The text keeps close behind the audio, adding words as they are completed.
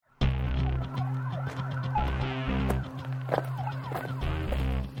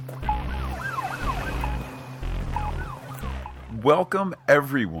Welcome,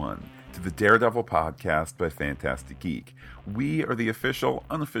 everyone, to the Daredevil podcast by Fantastic Geek. We are the official,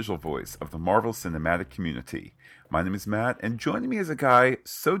 unofficial voice of the Marvel Cinematic community. My name is Matt, and joining me is a guy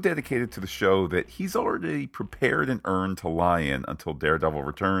so dedicated to the show that he's already prepared and earned to lie in until Daredevil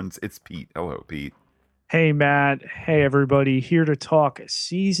returns. It's Pete. Hello, Pete. Hey, Matt. Hey, everybody. Here to talk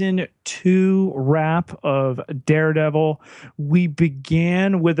season 2 wrap of Daredevil. We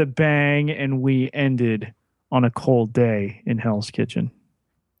began with a bang and we ended on a cold day in Hell's Kitchen.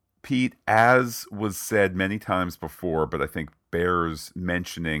 Pete, as was said many times before, but I think bears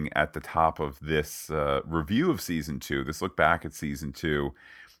mentioning at the top of this review of season 2, this look back at season 2,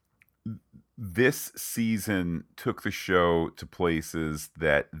 this season took the show to places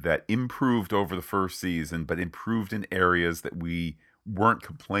that improved over the first season, but improved in areas that we weren't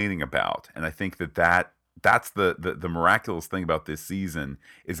complaining about. And I think that's the miraculous thing about this season,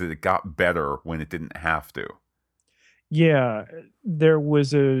 is that it got better when it didn't have to. Yeah, there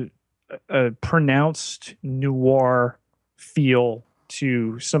was a pronounced noir feel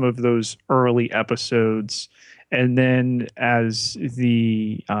to some of those early episodes. And then as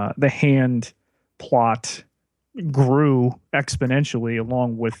the Hand plot grew exponentially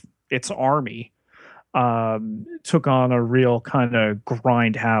along with its army, took on a real kind of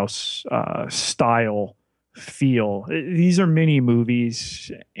grindhouse style feel. These are mini movies,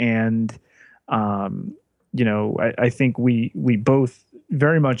 and I think we both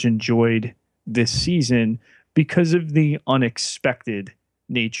very much enjoyed this season because of the unexpected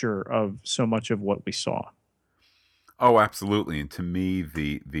nature of so much of what we saw. Oh, absolutely. And to me,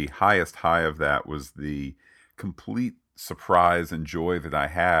 the highest high of that was the complete surprise and joy that I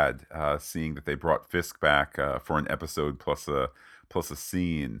had seeing that they brought Fisk back for an episode plus a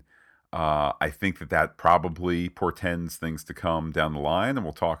scene. I think that probably portends things to come down the line, and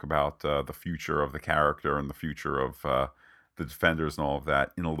we'll talk about the future of the character and the future of the Defenders and all of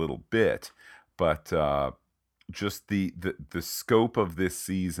that in a little bit. But just the scope of this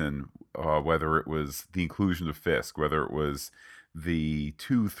season, whether it was the inclusion of Fisk, whether it was the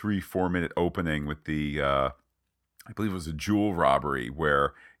 2, 3, 4 minute opening with the I believe it was a jewel robbery,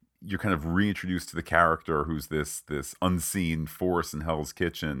 where you're kind of reintroduced to the character who's this unseen force in Hell's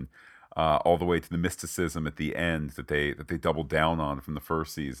Kitchen, all the way to the mysticism at the end that they doubled down on from the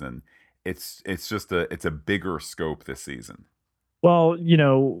first season. It's just it's a bigger scope this season. Well,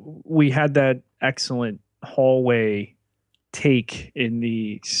 we had that excellent hallway take in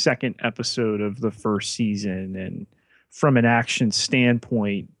the second episode of the first season, and from an action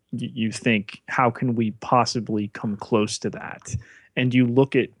standpoint, you think, how can we possibly come close to that? And you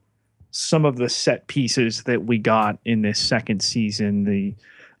look at some of the set pieces that we got in this second season. The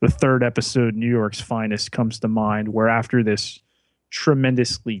third episode, New York's Finest, comes to mind, where after this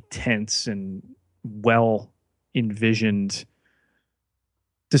tremendously tense and well envisioned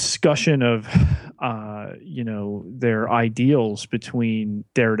discussion of their ideals between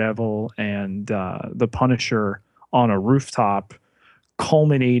Daredevil and the Punisher on a rooftop,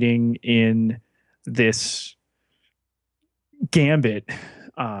 culminating in this gambit,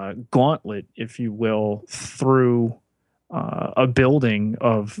 gauntlet, if you will, through a building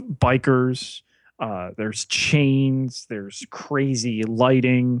of bikers. There's chains, there's crazy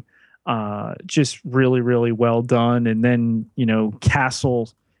lighting, just really, really well done. And then, Castle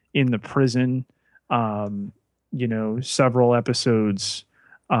in the prison, several episodes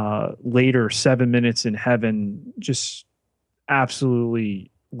later, 7 Minutes in Heaven, just absolutely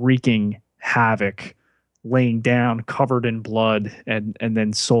wreaking havoc, laying down covered in blood, and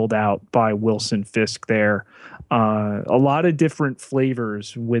then sold out by Wilson Fisk there. A lot of different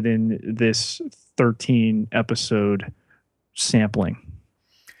flavors within this 13 episode sampling.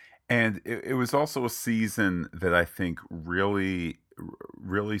 And it was also a season that I think really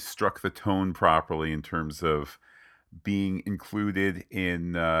struck the tone properly in terms of being included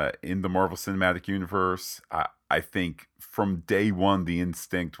in the Marvel Cinematic Universe. I think from day one, the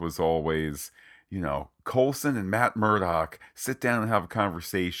instinct was always, Coulson and Matt Murdock sit down and have a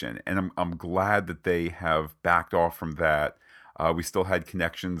conversation. And I'm glad that they have backed off from that. We still had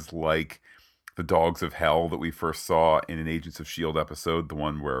connections like the Dogs of Hell that we first saw in an Agents of S.H.I.E.L.D. episode, the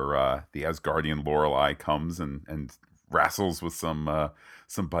one where the Asgardian Lorelei comes and wrestles with some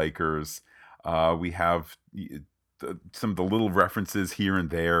bikers. We have some of the little references here and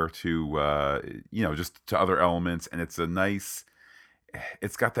there to just to other elements, and it's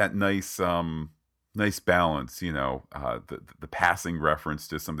got that nice balance, the passing reference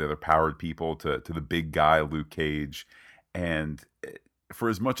to some of the other powered people, to the big guy Luke Cage. And for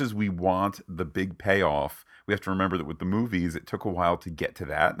as much as we want the big payoff, we have to remember that with the movies, it took a while to get to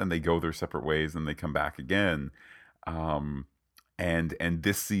that, and then they go their separate ways and they come back again. and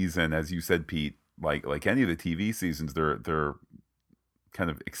this season, as you said, Pete, like any of the TV seasons, they're kind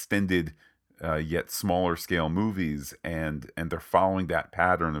of extended, yet smaller scale movies, and they're following that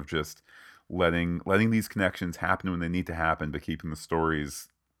pattern of just letting these connections happen when they need to happen, but keeping the stories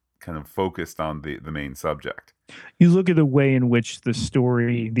kind of focused on the main subject. You look at the way in which the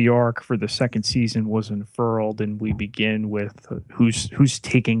story, the arc for the second season was unfurled, and we begin with who's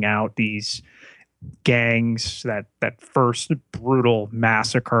taking out these gangs, that first brutal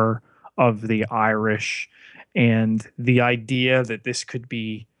massacre of the Irish, and the idea that this could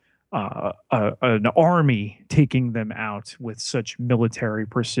be an army taking them out with such military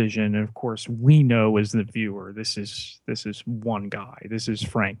precision. And of course, we know as the viewer, this is one guy. This is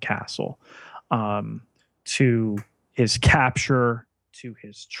Frank Castle. Um, to his capture, to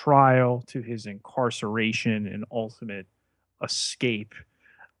his trial, to his incarceration and ultimate escape,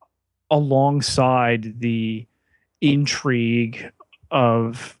 alongside the intrigue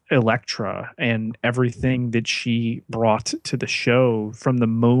of Elektra and everything that she brought to the show from the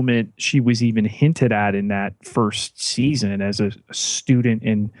moment she was even hinted at in that first season as a student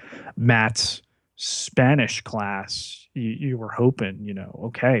in Matt's Spanish class. You were hoping,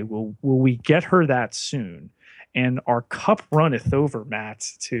 okay, will we get her that soon? And our cup runneth over, Matt,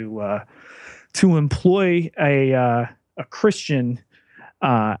 to employ a Christian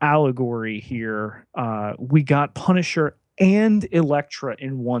allegory here. We got Punisher and Elektra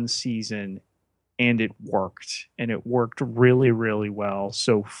in one season, and it worked. And it worked really, really well.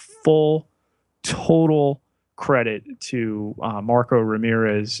 So full, total credit to Marco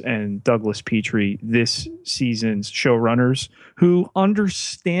Ramirez and Douglas Petrie, this season's showrunners, who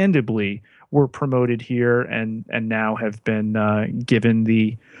understandably were promoted here and now have been given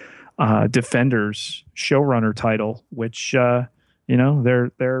the Defenders showrunner title, which they're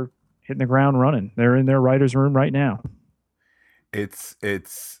hitting the ground running. They're in their writers' room right now. It's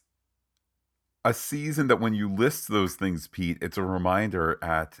a season that when you list those things, Pete, it's a reminder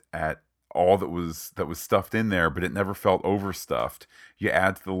at all that was stuffed in there, but it never felt overstuffed. You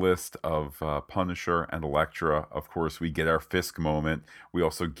add to the list of Punisher and Elektra. Of course, we get our Fisk moment. We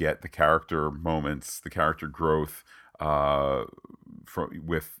also get the character moments, the character growth from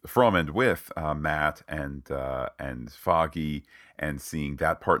and with Matt and Foggy, and seeing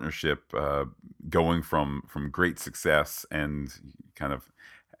that partnership going from great success and kind of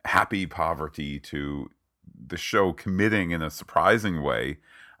happy poverty to the show committing in a surprising way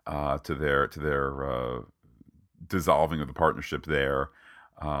to their dissolving of the partnership there.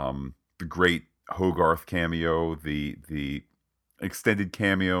 The great Hogarth cameo, the extended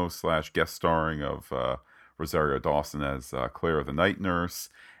cameo / guest starring of Rosario Dawson as Claire the night nurse.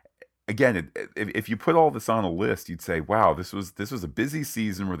 Again, if you put all this on a list, you'd say, "Wow, this was a busy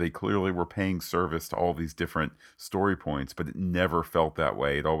season where they clearly were paying service to all these different story points." But it never felt that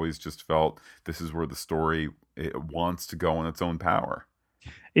way. It always just felt this is where the story it wants to go in its own power.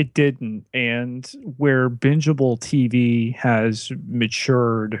 It didn't. And where bingeable TV has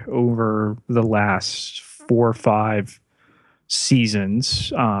matured over the last 4 or 5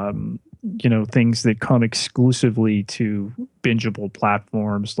 seasons, things that come exclusively to bingeable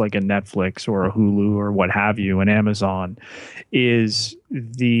platforms like a Netflix or a Hulu or what have you, and Amazon, is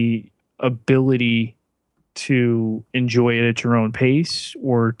the ability to enjoy it at your own pace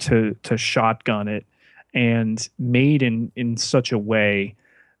or to shotgun it, and made in such a way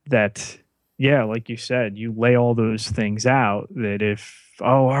that, yeah, like you said, you lay all those things out that if,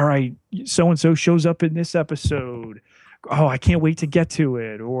 oh, all right, so and so shows up in this episode, oh, I can't wait to get to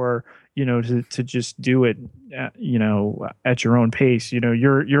it, or to just do it at your own pace.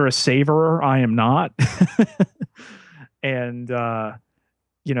 You're a savorer, I am not. And I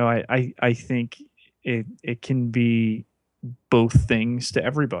think it can be both things to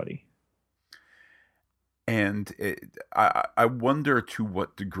everybody. And I wonder to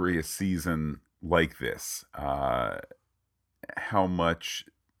what degree a season like this, how much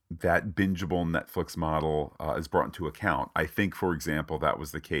that bingeable Netflix model is brought into account. I think, for example, that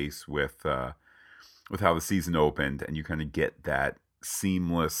was the case with how the season opened, and you kind of get that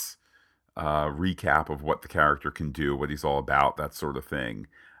seamless recap of what the character can do, what he's all about, that sort of thing.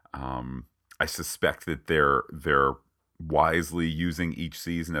 I suspect that they're wisely using each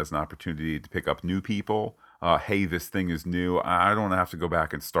season as an opportunity to pick up new people. Hey, this thing is new. I don't have to go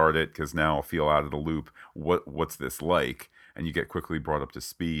back and start it because now I'll feel out of the loop. What's this like? And you get quickly brought up to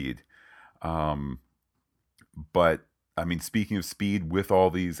speed. But I mean, speaking of speed, with all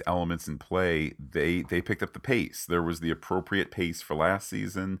these elements in play, they picked up the pace. There was the appropriate pace for last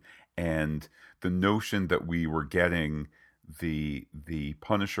season, and the notion that we were getting the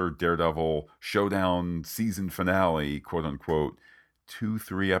Punisher Daredevil showdown season finale, quote unquote, 2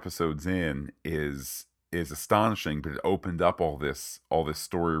 3 episodes in is astonishing. But it opened up all this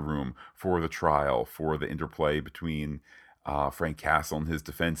story room for the trial, for the interplay between Frank Castle and his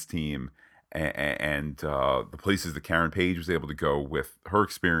defense team, and the places that Karen Page was able to go with her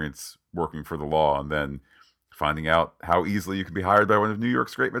experience working for the law, and then finding out how easily you can be hired by one of New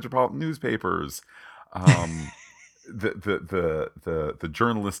York's great metropolitan newspapers. Um, the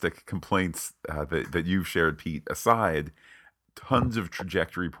journalistic complaints that you've shared, Pete, aside, tons of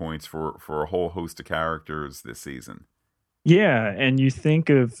trajectory points for a whole host of characters this season. Yeah, and you think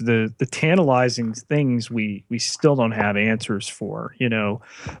of the tantalizing things we still don't have answers for. You know,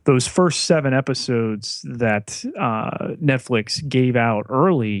 those first 7 episodes that Netflix gave out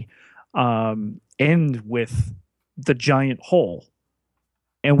early end with the giant hole,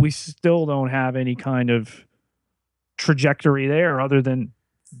 and we still don't have any kind of trajectory there other than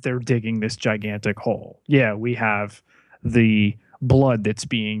they're digging this gigantic hole. Yeah, we have the blood that's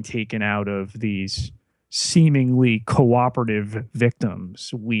being taken out of these seemingly cooperative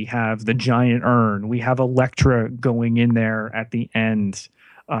victims. We have the giant urn. We have Elektra going in there at the end,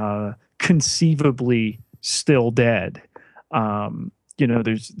 conceivably still dead. You know,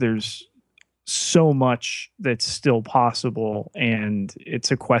 there's so much that's still possible, and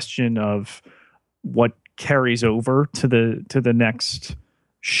it's a question of what carries over to the next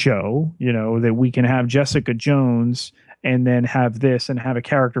show. You know, that we can have Jessica Jones and then have this and have a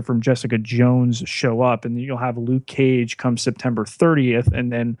character from Jessica Jones show up, and you'll have Luke Cage come September 30th,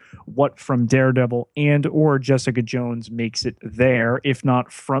 and then what from Daredevil and or Jessica Jones makes it there, if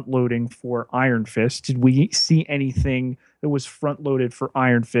not front loading for Iron Fist. Did we see anything that was front loaded for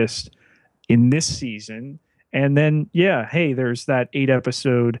Iron Fist in this season? And then, yeah, hey, there's that 8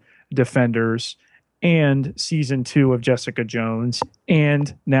 episode Defenders and season 2 of Jessica Jones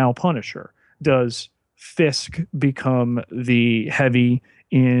and now Punisher. Does Fisk become the heavy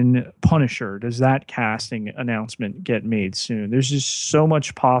in Punisher? Does that casting announcement get made soon? There's just so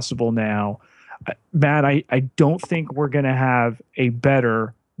much possible now. Matt, I don't think we're going to have a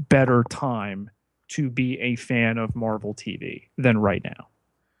better time to be a fan of Marvel TV than right now.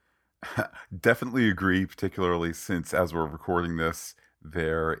 Definitely agree, particularly since as we're recording this,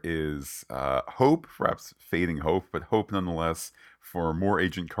 there is hope, perhaps fading hope, but hope nonetheless for more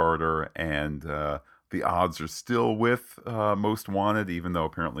Agent Carter, and the odds are still with Most Wanted, even though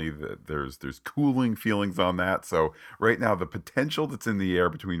apparently there's cooling feelings on that. So right now, the potential that's in the air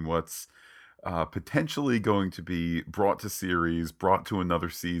between what's potentially going to be brought to series, brought to another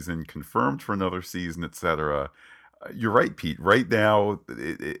season, confirmed for another season, etc. You're right, Pete. Right now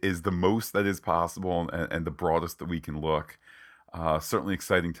it is the most that is possible, and the broadest that we can look. Certainly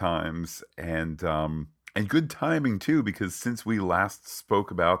exciting times, and good timing too, because since we last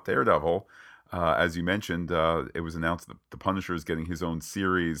spoke about Daredevil, as you mentioned, it was announced that the Punisher is getting his own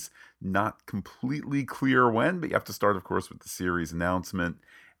series. Not completely clear when, but you have to start, of course, with the series announcement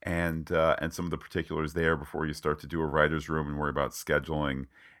and some of the particulars there before you start to do a writer's room and worry about scheduling.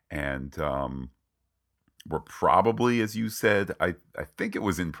 And we're probably, as you said, I think it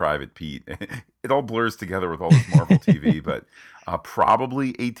was in private, Pete. It all blurs together with all this Marvel TV, but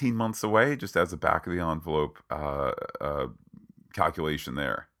probably 18 months away, just as a back of the envelope calculation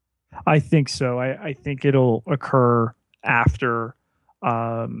there. I think so. I think it'll occur after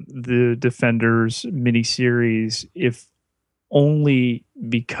the Defenders miniseries, if only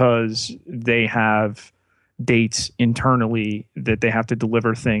because they have dates internally that they have to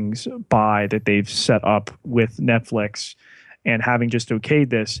deliver things by that they've set up with Netflix, and having just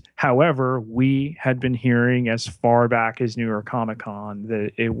okayed this. However, we had been hearing as far back as New York Comic Con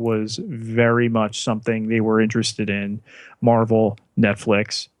that it was very much something they were interested in, Marvel,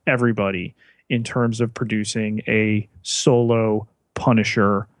 Netflix, everybody, in terms of producing a solo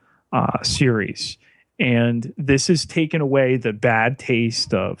Punisher series. And this has taken away the bad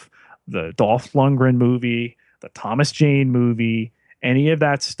taste of the Dolph Lundgren movie, the Thomas Jane movie, any of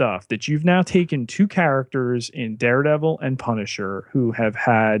that stuff, that you've now taken 2 characters in Daredevil and Punisher who have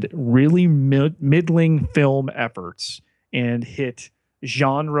had really middling film efforts and hit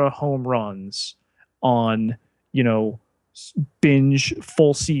genre home runs on, you know, binge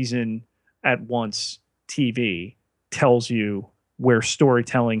full season at once TV, tells you where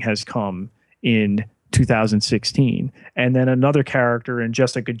storytelling has come in 2016. And then another character in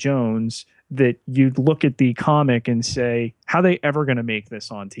Jessica Jones that you'd look at the comic and say, how are they ever going to make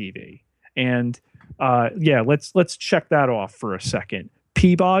this on TV? And yeah, let's check that off for a second.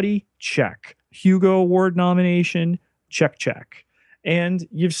 Peabody, check. Hugo Award nomination, check. And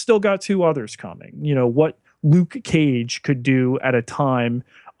you've still got 2 others coming. You know, Luke Cage could do at a time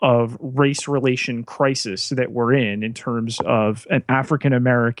of race relation crisis that we're in terms of an African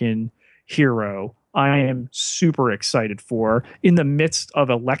American hero. I am super excited for in the midst of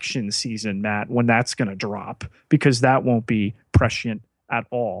election season, Matt, when that's going to drop, because that won't be prescient at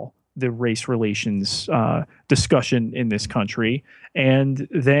all, the race relations discussion in this country. And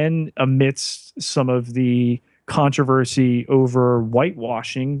then amidst some of the controversy over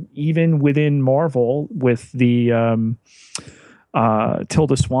whitewashing, even within Marvel, with the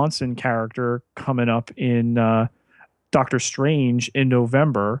Tilda Swanson character coming up in Doctor Strange in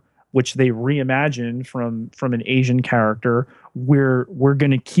November, which they reimagined from an Asian character. We're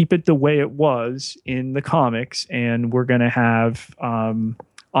going to keep it the way it was in the comics, and we're going to have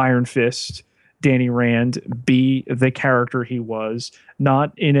Iron Fist, Danny Rand, be the character he was,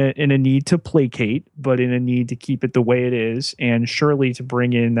 not in a need to placate, but in a need to keep it the way it is, and surely to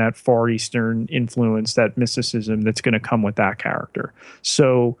bring in that Far Eastern influence, that mysticism that's going to come with that character.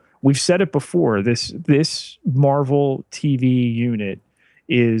 So we've said it before. This Marvel TV unit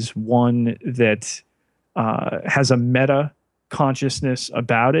is one that has a meta consciousness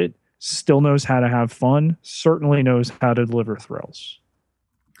about it, still knows how to have fun, certainly knows how to deliver thrills.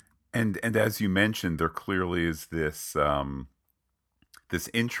 And as you mentioned, there clearly is this this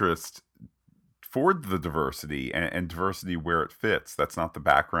interest for the diversity, and diversity where it fits. That's not the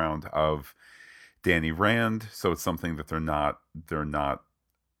background of Danny Rand, so it's something that they're not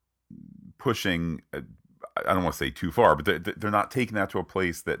pushing. I don't want to say too far, but they're not taking that to a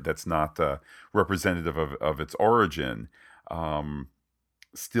place that's not representative of its origin.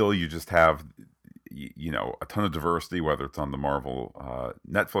 Still, you just have a ton of diversity, whether it's on the Marvel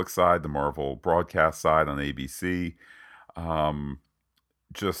Netflix side, the Marvel broadcast side on ABC.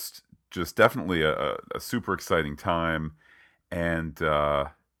 Just definitely a super exciting time, and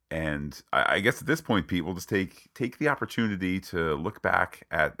I guess at this point, Pete, we'll just take the opportunity to look back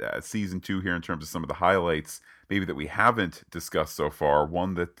at season 2 here in terms of some of the highlights, maybe that we haven't discussed so far.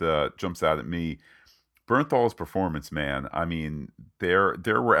 One that jumps out at me: Bernthal's performance, man. I mean, there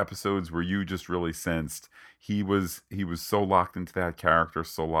were episodes where you just really sensed he was so locked into that character,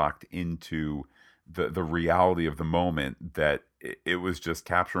 so locked into the reality of the moment, that it was just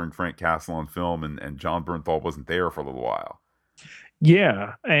capturing Frank Castle on film, and John Bernthal wasn't there for a little while.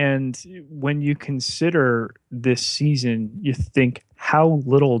 Yeah, and when you consider this season, you think how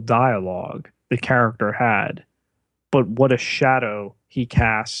little dialogue the character had, but what a shadow he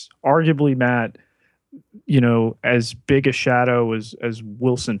casts. Arguably, Matt, as big a shadow as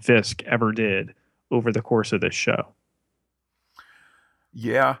Wilson Fisk ever did over the course of this show.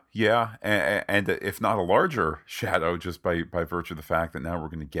 Yeah, yeah, and if not a larger shadow, just by virtue of the fact that now we're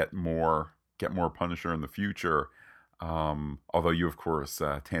going to get more Punisher in the future. Although you, of course,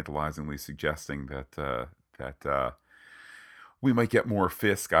 tantalizingly suggesting that we might get more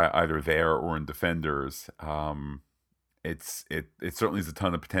Fisk either there or in Defenders. It certainly is a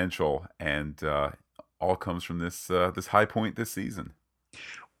ton of potential, and all comes from this high point this season.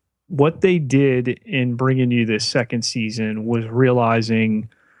 What they did in bringing you this second season was realizing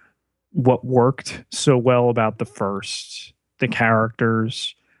what worked so well about the first, the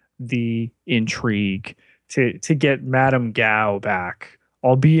characters, the intrigue, to get Madame Gao back,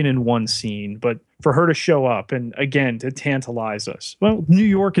 albeit in one scene, but for her to show up and again to tantalize us. Well, New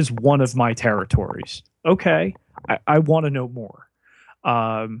York is one of my territories. Okay, I want to know more.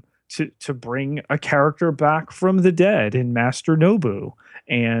 To bring a character back from the dead in Master Nobu,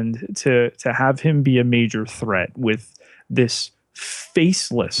 and to have him be a major threat with this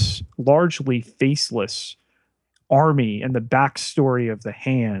largely faceless army, and the backstory of the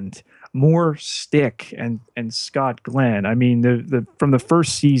Hand, more Stick and Scott Glenn. I mean, the from the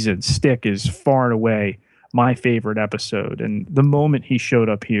first season, Stick is far and away my favorite episode. And the moment he showed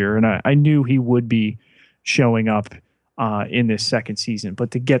up here, and I knew he would be showing up in this second season,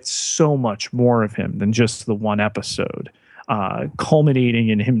 but to get so much more of him than just the one episode, culminating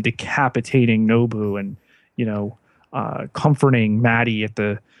in him decapitating Nobu, and comforting Maddie at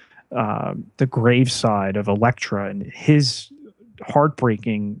the graveside of Elektra, and his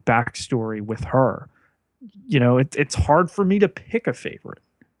heartbreaking backstory with her. It's hard for me to pick a favorite.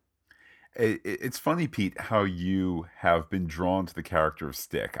 It's funny, Pete, how you have been drawn to the character of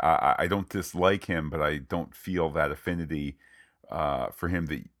Stick. I don't dislike him, but I don't feel that affinity for him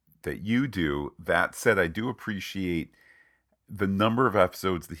that you do. That said, I do appreciate the number of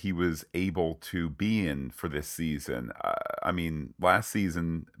episodes that he was able to be in for this season. I mean, last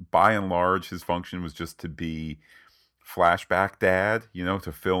season, by and large, his function was just to be flashback dad,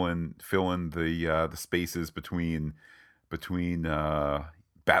 to fill in the spaces between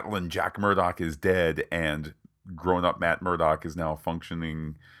Battling Jack Murdock is dead, and grown-up Matt Murdock is now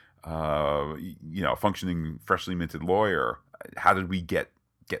functioning, functioning freshly minted lawyer. How did we get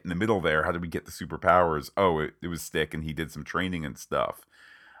in the middle there? How did we get the superpowers? Oh, it was Stick, and he did some training and stuff.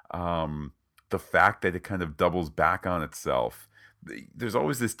 The fact that it kind of doubles back on itself. There's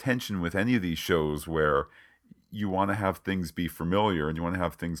always this tension with any of these shows where you want to have things be familiar and you want to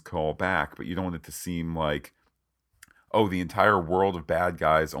have things call back, but you don't want it to seem like, oh, the entire world of bad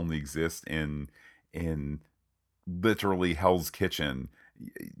guys only exists in literally Hell's Kitchen.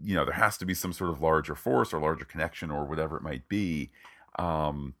 There has to be some sort of larger force or larger connection or whatever it might be,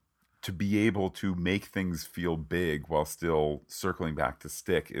 to be able to make things feel big while still circling back to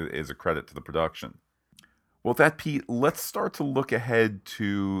Stick is a credit to the production. Well, with that, Pete, let's start to look ahead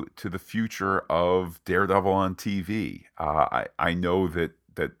to the future of Daredevil on TV. I know that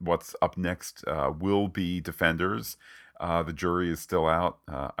what's up next will be Defenders. The jury is still out.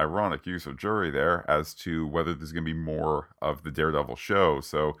 Ironic use of jury there as to whether there's going to be more of the Daredevil show.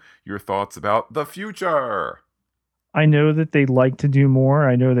 So, your thoughts about the future? I know that they'd like to do more.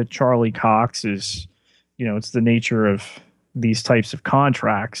 I know that Charlie Cox is, it's the nature of these types of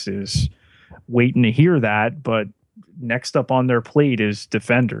contracts is waiting to hear that. But next up on their plate is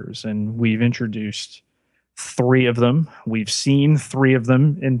Defenders. And we've introduced 3 of them. We've seen 3 of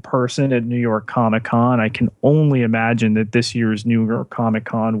them in person at New York Comic Con. I can only imagine that this year's New York Comic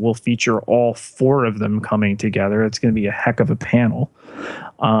Con will feature all 4 of them coming together. It's going to be a heck of a panel.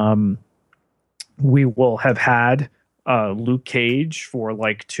 We will have had Luke Cage for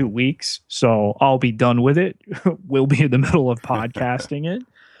like 2 weeks, so I'll be done with it. We'll be in the middle of podcasting it,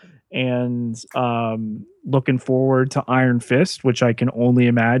 and looking forward to Iron Fist, which I can only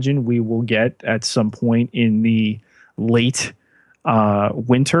imagine we will get at some point in the late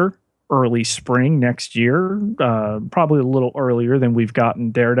winter, early spring next year, probably a little earlier than we've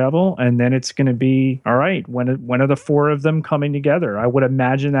gotten Daredevil. And then it's going to be, all right, when are the 4 of them coming together? I would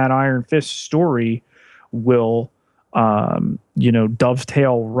imagine that Iron Fist story will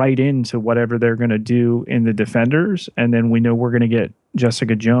dovetail right into whatever they're going to do in the Defenders. And then we know we're going to get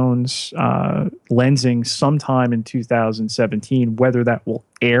Jessica Jones lensing sometime in 2017. Whether that will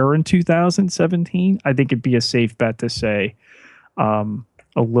air in 2017, I think it'd be a safe bet to say a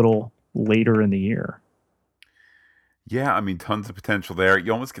little later in the year. Yeah, I mean, tons of potential there.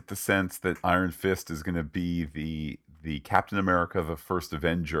 You almost get the sense that Iron Fist is going to be the Captain America, the first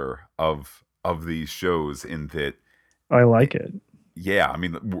Avenger of these shows, in that I like it. Yeah, I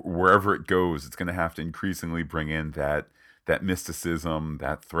mean, wherever it goes, it's going to have to increasingly bring in that mysticism,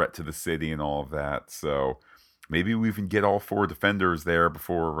 that threat to the city, and all of that. So maybe we even get all 4 Defenders there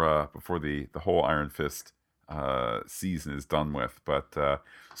before the whole Iron Fist season is done with. But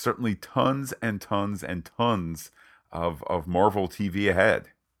certainly tons and tons and tons of Marvel TV ahead.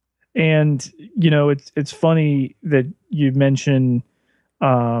 And it's funny that you mention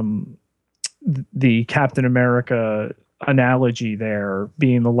the Captain America analogy there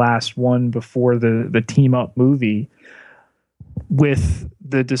being the last one before the team up movie, with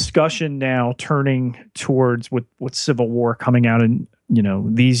the discussion now turning towards with Civil War coming out in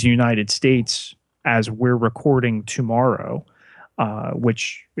these United States as we're recording tomorrow,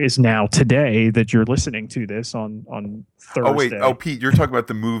 which is now today that you're listening to this on Thursday. Oh wait, Pete, you're talking about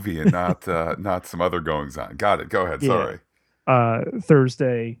the movie and not some other goings on. Got it. Go ahead. Yeah. Sorry.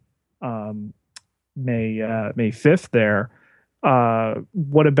 Thursday, May 5th there.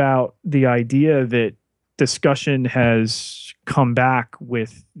 What about the idea that discussion has come back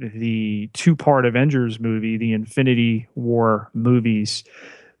with the 2-part Avengers movie, the Infinity War movies,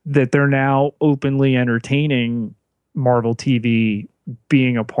 that they're now openly entertaining Marvel TV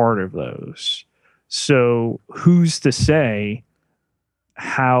being a part of those? So who's to say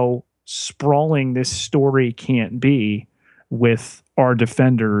how sprawling this story can't be with our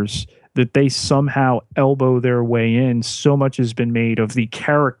Defenders, that they somehow elbow their way in? So much has been made of the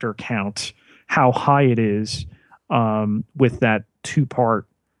character count, how high it is, with that 2-part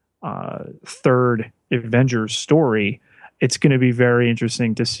third Avengers story. It's going to be very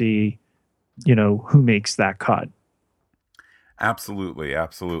interesting to see, who makes that cut. Absolutely.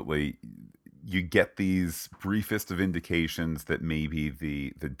 You get these briefest of indications that maybe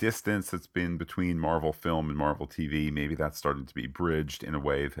the distance that's been between Marvel film and Marvel TV, maybe that's starting to be bridged in a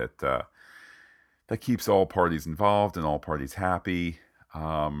way that that keeps all parties involved and all parties happy.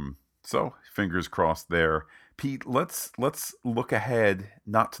 So fingers crossed there. Pete, let's look ahead,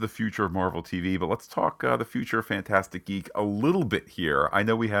 not to the future of Marvel TV, but let's talk the future of Fantastic Geek a little bit here. I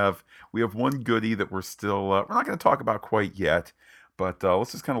know we have one goodie that we're still we're not going to talk about quite yet, but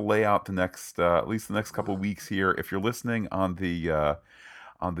let's just kind of lay out the next at least the next couple of weeks here. If you're listening on the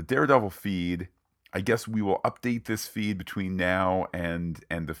on the Daredevil feed. I guess we will update this feed between now and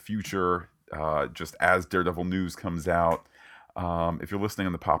the future, just as Daredevil news comes out. If you're listening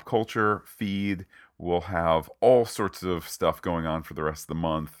on the Pop Culture feed, we'll have all sorts of stuff going on for the rest of the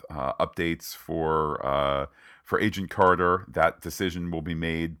month. Updates for Agent Carter. That decision will be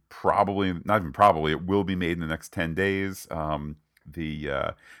made probably, not even probably, it will be made in the next 10 days.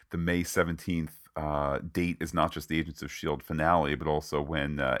 The May 17th date is not just the Agents of S.H.I.E.L.D. finale, but also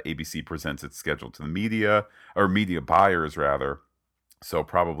when ABC presents its schedule to the media, or media buyers, rather. So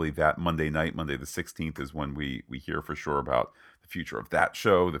probably that Monday night, Monday the 16th, is when we hear for sure about the future of that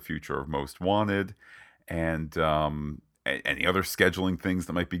show, the future of Most Wanted, and any other scheduling things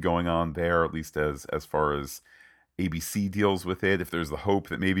that might be going on there, at least as far as ABC deals with it. If there's the hope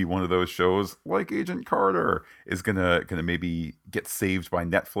that maybe one of those shows, like Agent Carter, is gonna maybe get saved by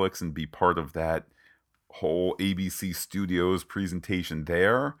Netflix and be part of that whole ABC Studios presentation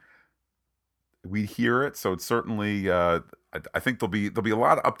there, we hear it. So it's certainly I think there'll be a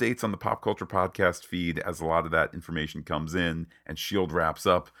lot of updates on the Pop Culture Podcast feed as a lot of that information comes in and Shield wraps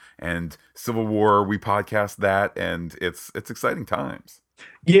up, and Civil War, we podcast that, and it's exciting times.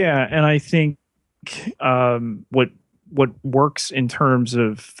 Yeah, and I think what works in terms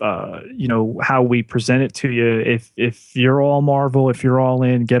of how we present it to you. If you're all Marvel, if you're all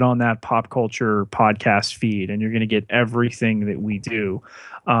in, get on that Pop Culture Podcast feed, and you're going to get everything that we do.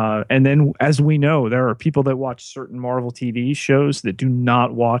 And then, as we know, there are people that watch certain Marvel TV shows that do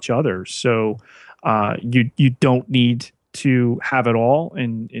not watch others. So you don't need to have it all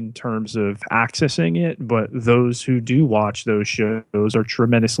in terms of accessing it, but those who do watch those shows are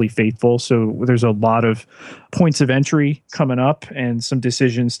tremendously faithful. So there's a lot of points of entry coming up and some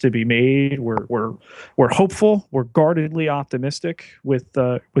decisions to be made. We're hopeful, we're guardedly optimistic with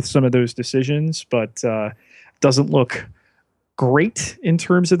some of those decisions, but doesn't look great in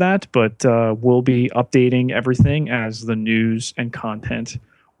terms of that. But we'll be updating everything as the news and content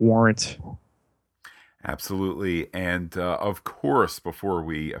warrant. Absolutely. And of course, before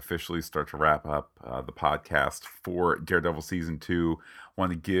we officially start to wrap up the podcast for Daredevil Season 2, I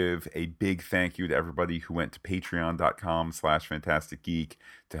want to give a big thank you to everybody who went to patreon.com/fantasticgeek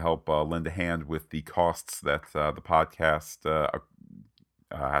to help lend a hand with the costs that the podcast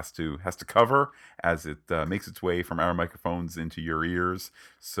has to cover as it makes its way from our microphones into your ears.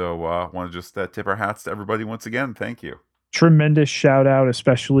 So I want to just tip our hats to everybody once again. Thank you. Tremendous shout out,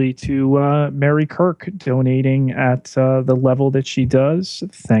 especially to Mary Kirk donating at the level that she does.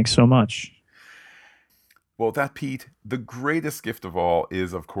 Thanks so much. Well, Pete, the greatest gift of all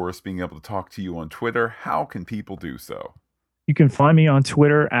is, of course, being able to talk to you on Twitter. How can people do so? You can find me on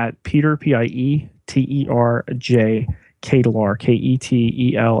Twitter at Peter, Pieterj, Ketelaar,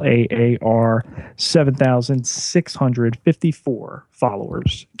 Ketelaar, 7,654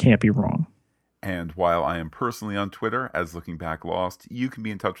 followers. Can't be wrong. And while I am personally on Twitter as Looking Back Lost, you can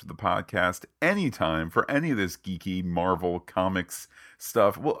be in touch with the podcast anytime for any of this geeky Marvel comics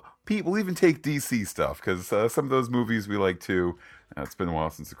stuff. Well, Pete, we'll even take DC stuff, because some of those movies we like too. It's been a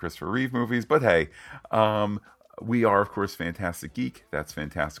while since the Christopher Reeve movies, but hey, we are, of course, Fantastic Geek. That's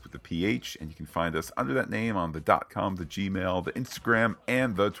fantastic with the PH, and you can find us under that name on the .com, the Gmail, the Instagram,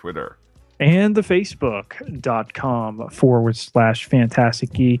 and the Twitter. And the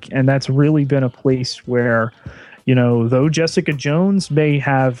Facebook.com/Fantastic Geek. And that's really been a place where, though Jessica Jones may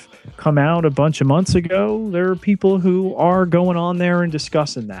have come out a bunch of months ago, there are people who are going on there and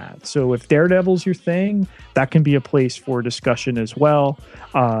discussing that. So if Daredevil's your thing, that can be a place for discussion as well.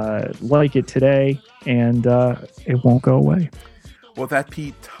 Like it today, and it won't go away. Well,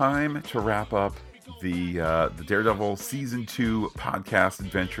 Pete, time to wrap up the Daredevil Season 2 podcast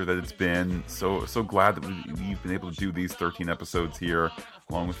adventure that it's been. So glad that we've been able to do these 13 episodes here,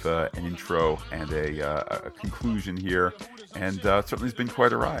 along with an intro and a conclusion here. And certainly has been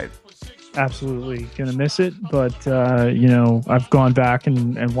quite a ride. Absolutely gonna miss it, but I've gone back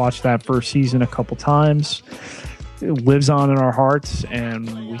and watched that first season a couple times. It lives on in our hearts, and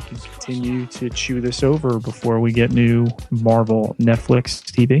we can continue to chew this over before we get new Marvel Netflix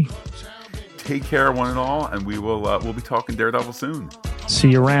TV. Take care, one and all, and we'll be talking Daredevil soon. See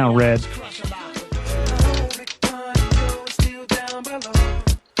you around, Red.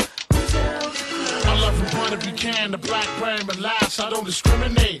 I love from point if you can, the black brand, but last I don't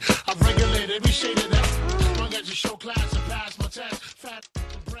discriminate. I regulate every shade of that. Long as you show class and pass my test. Fat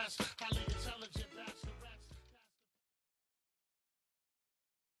breast, highly intelligent.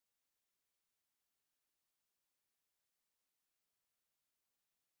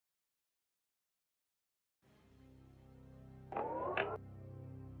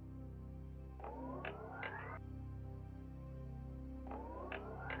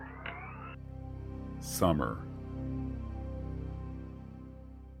 summer.